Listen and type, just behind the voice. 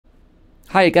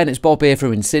Hi again, it's Bob here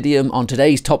from INSYDIUM. On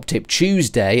today's Top Tip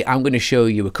Tuesday, I'm going to show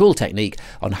you a cool technique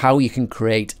on how you can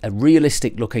create a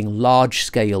realistic looking large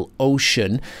scale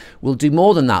ocean. We'll do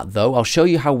more than that though. I'll show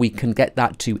you how we can get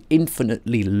that to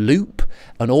infinitely loop,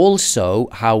 and also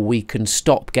how we can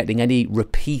stop getting any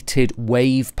repeated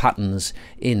wave patterns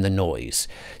in the noise.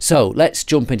 So let's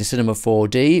jump into Cinema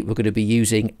 4D. We're going to be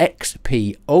using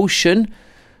xpOcean.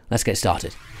 Let's get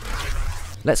started.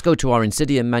 Let's go to our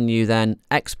INSYDIUM menu then,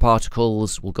 X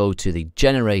particles, we'll go to the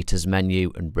generators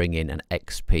menu and bring in an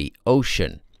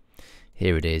xpOcean.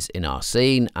 Here it is in our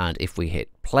scene, and if we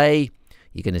hit play,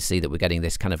 you're going to see that we're getting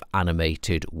this kind of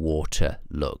animated water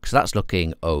look. So that's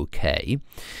looking okay.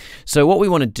 So what we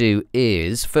want to do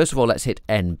is, first of all, let's hit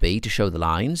NB to show the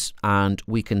lines, and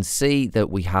we can see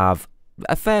that we have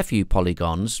a fair few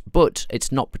polygons, but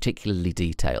it's not particularly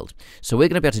detailed. So we're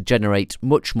going to be able to generate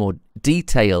much more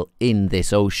detail in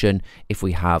this ocean if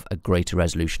we have a greater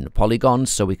resolution of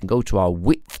polygons. So we can go to our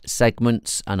width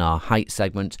segments and our height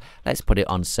segment. Let's put it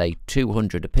on, say,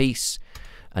 200 apiece.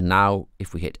 And now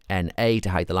if we hit NA to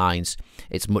hide the lines,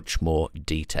 it's much more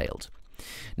detailed.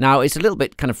 Now it's a little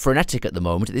bit kind of frenetic at the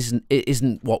moment. It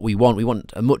isn't what we want. We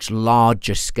want a much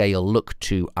larger scale look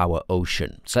to our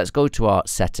ocean. So let's go to our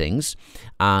settings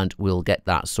and we'll get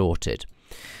that sorted.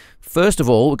 First of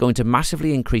all, we're going to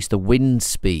massively increase the wind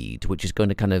speed, which is going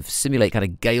to kind of simulate kind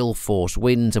of gale force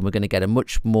winds, and we're going to get a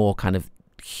much more kind of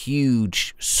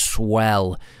huge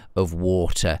swell of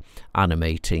water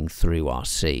animating through our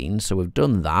scene. So we've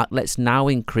done that. Let's now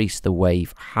increase the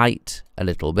wave height a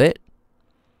little bit.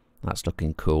 That's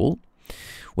looking cool.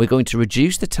 We're going to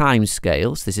reduce the time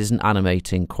scales. This isn't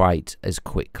animating quite as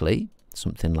quickly,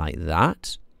 something like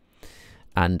that.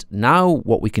 And now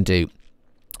what we can do,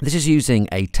 this is using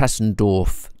a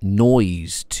Tessendorf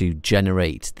noise to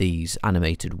generate these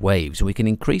animated waves, and we can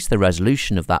increase the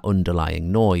resolution of that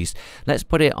underlying noise. Let's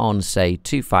put it on, say,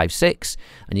 256,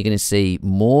 and you're going to see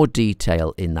more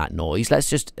detail in that noise. Let's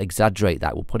just exaggerate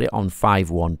that. We'll put it on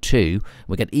 512.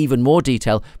 We get even more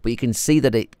detail, but you can see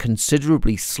that it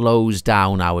considerably slows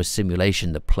down our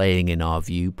simulation, the playing in our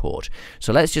viewport.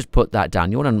 So let's just put that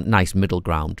down. You want a nice middle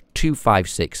ground.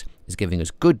 256 is giving us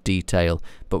good detail,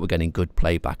 but we're getting good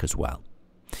playback as well.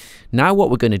 Now what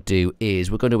we're going to do is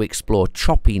we're going to explore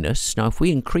choppiness. Now if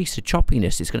we increase the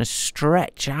choppiness, it's going to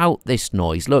stretch out this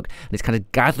noise. Look, and it's kind of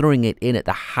gathering it in at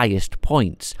the highest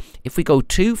points. If we go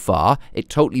too far, it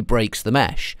totally breaks the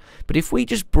mesh. But if we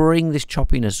just bring this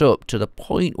choppiness up to the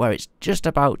point where it's just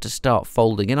about to start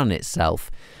folding in on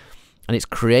itself, and it's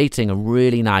creating a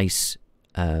really nice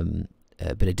bit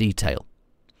of detail.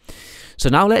 So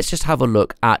now let's just have a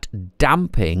look at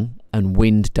damping and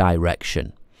wind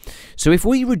direction. So if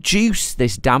we reduce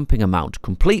this damping amount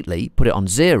completely, put it on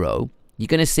 0, you're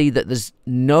going to see that there's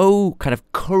no kind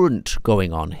of current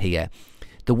going on here.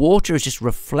 The water is just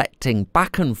reflecting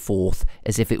back and forth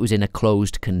as if it was in a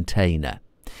closed container.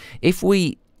 If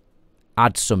we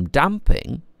add some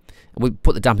damping, and we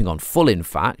put the damping on full, in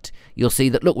fact, you'll see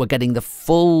that, look, we're getting the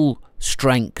full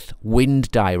strength wind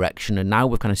direction, and now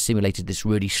we've kind of simulated this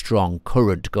really strong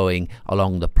current going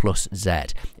along the plus Z.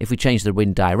 If we change the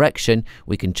wind direction,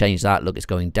 we can change that. Look, it's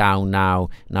going down now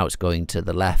it's going to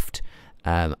the left,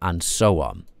 and so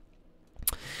on.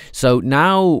 So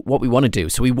now what we want to do,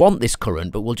 so we want this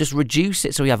current, but we'll just reduce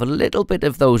it so we have a little bit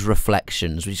of those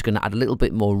reflections. We're just going to add a little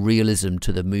bit more realism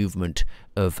to the movement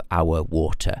of our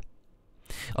water.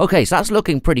 Okay, so that's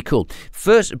looking pretty cool.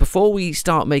 First, before we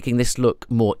start making this look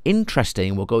more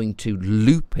interesting, we're going to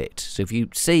loop it. So if you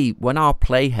see, when our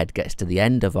playhead gets to the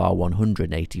end of our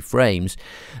 180 frames,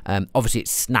 obviously it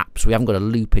snaps. We haven't got a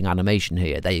looping animation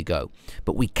here. There you go.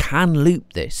 But we can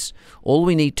loop this. All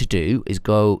we need to do is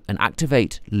go and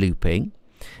activate looping,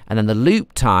 and then the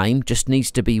loop time just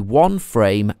needs to be 1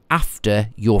 frame after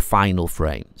your final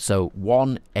frame. So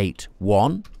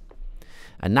 181.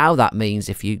 And now that means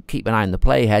if you keep an eye on the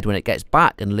playhead, when it gets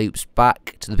back and loops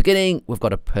back to the beginning, we've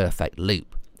got a perfect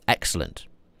loop. Excellent.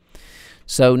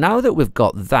 So now that we've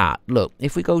got that, look,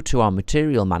 if we go to our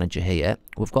material manager here,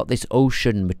 we've got this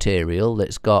ocean material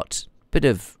that's got a bit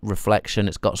of reflection,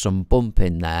 it's got some bump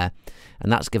in there,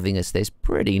 and that's giving us this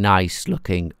pretty nice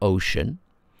looking ocean.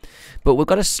 But we've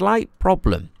got a slight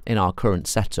problem in our current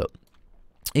setup.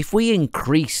 If we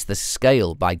increase the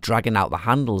scale by dragging out the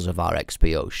handles of our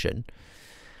xpOcean,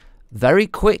 very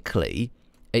quickly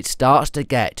it starts to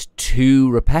get too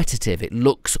repetitive. It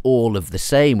looks all of the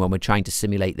same when we're trying to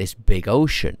simulate this big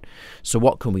ocean. So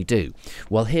what can we do?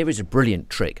 Well, here is a brilliant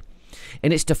trick.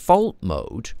 In its default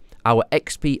mode, our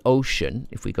xpOcean,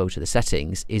 if we go to the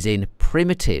settings, is in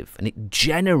primitive, and it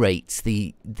generates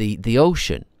the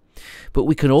ocean. But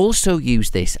we can also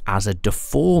use this as a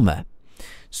deformer.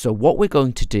 So what we're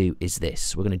going to do is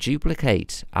this. We're going to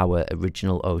duplicate our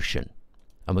original ocean,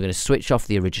 and we're going to switch off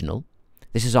the original.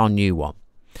 This is our new one.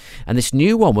 And this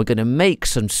new one, we're going to make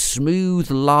some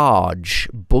smooth, large,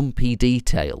 bumpy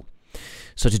detail.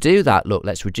 So to do that, look,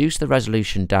 let's reduce the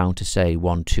resolution down to, say,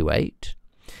 128.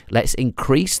 Let's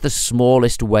increase the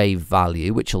smallest wave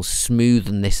value, which will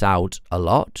smoothen this out a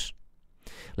lot.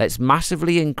 Let's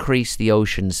massively increase the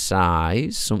ocean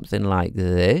size, something like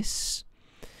this.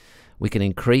 We can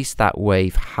increase that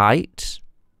wave height,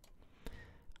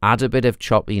 add a bit of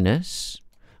choppiness,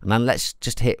 and then let's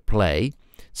just hit play.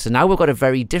 So now we've got a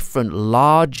very different,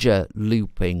 larger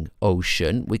looping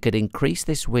ocean. We could increase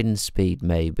this wind speed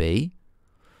maybe.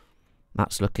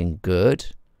 That's looking good.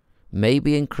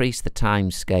 Maybe increase the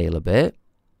time scale a bit.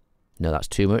 No, that's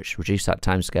too much. Reduce that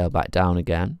time scale back down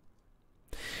again.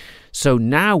 So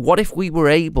now what if we were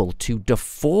able to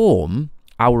deform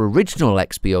our original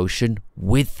xpOcean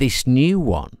with this new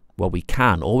one? Well, we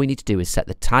can. All we need to do is set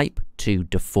the type to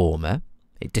deformer.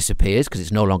 It disappears because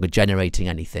it's no longer generating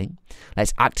anything.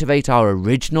 Let's activate our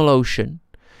original ocean.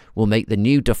 We'll make the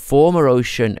new deformer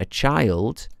ocean a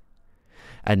child.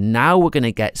 And now we're going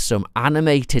to get some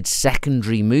animated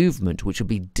secondary movement, which will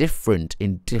be different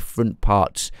in different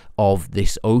parts of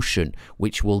this ocean,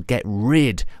 which will get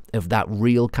rid of that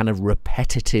real kind of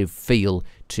repetitive feel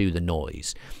to the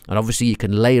noise. And obviously you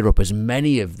can layer up as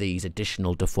many of these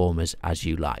additional deformers as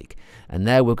you like. And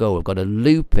there we go. We've got a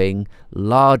looping,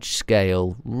 large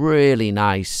scale, really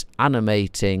nice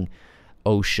animating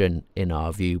ocean in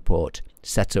our viewport,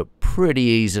 set up pretty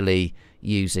easily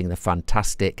using the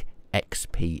fantastic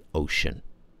xpOcean.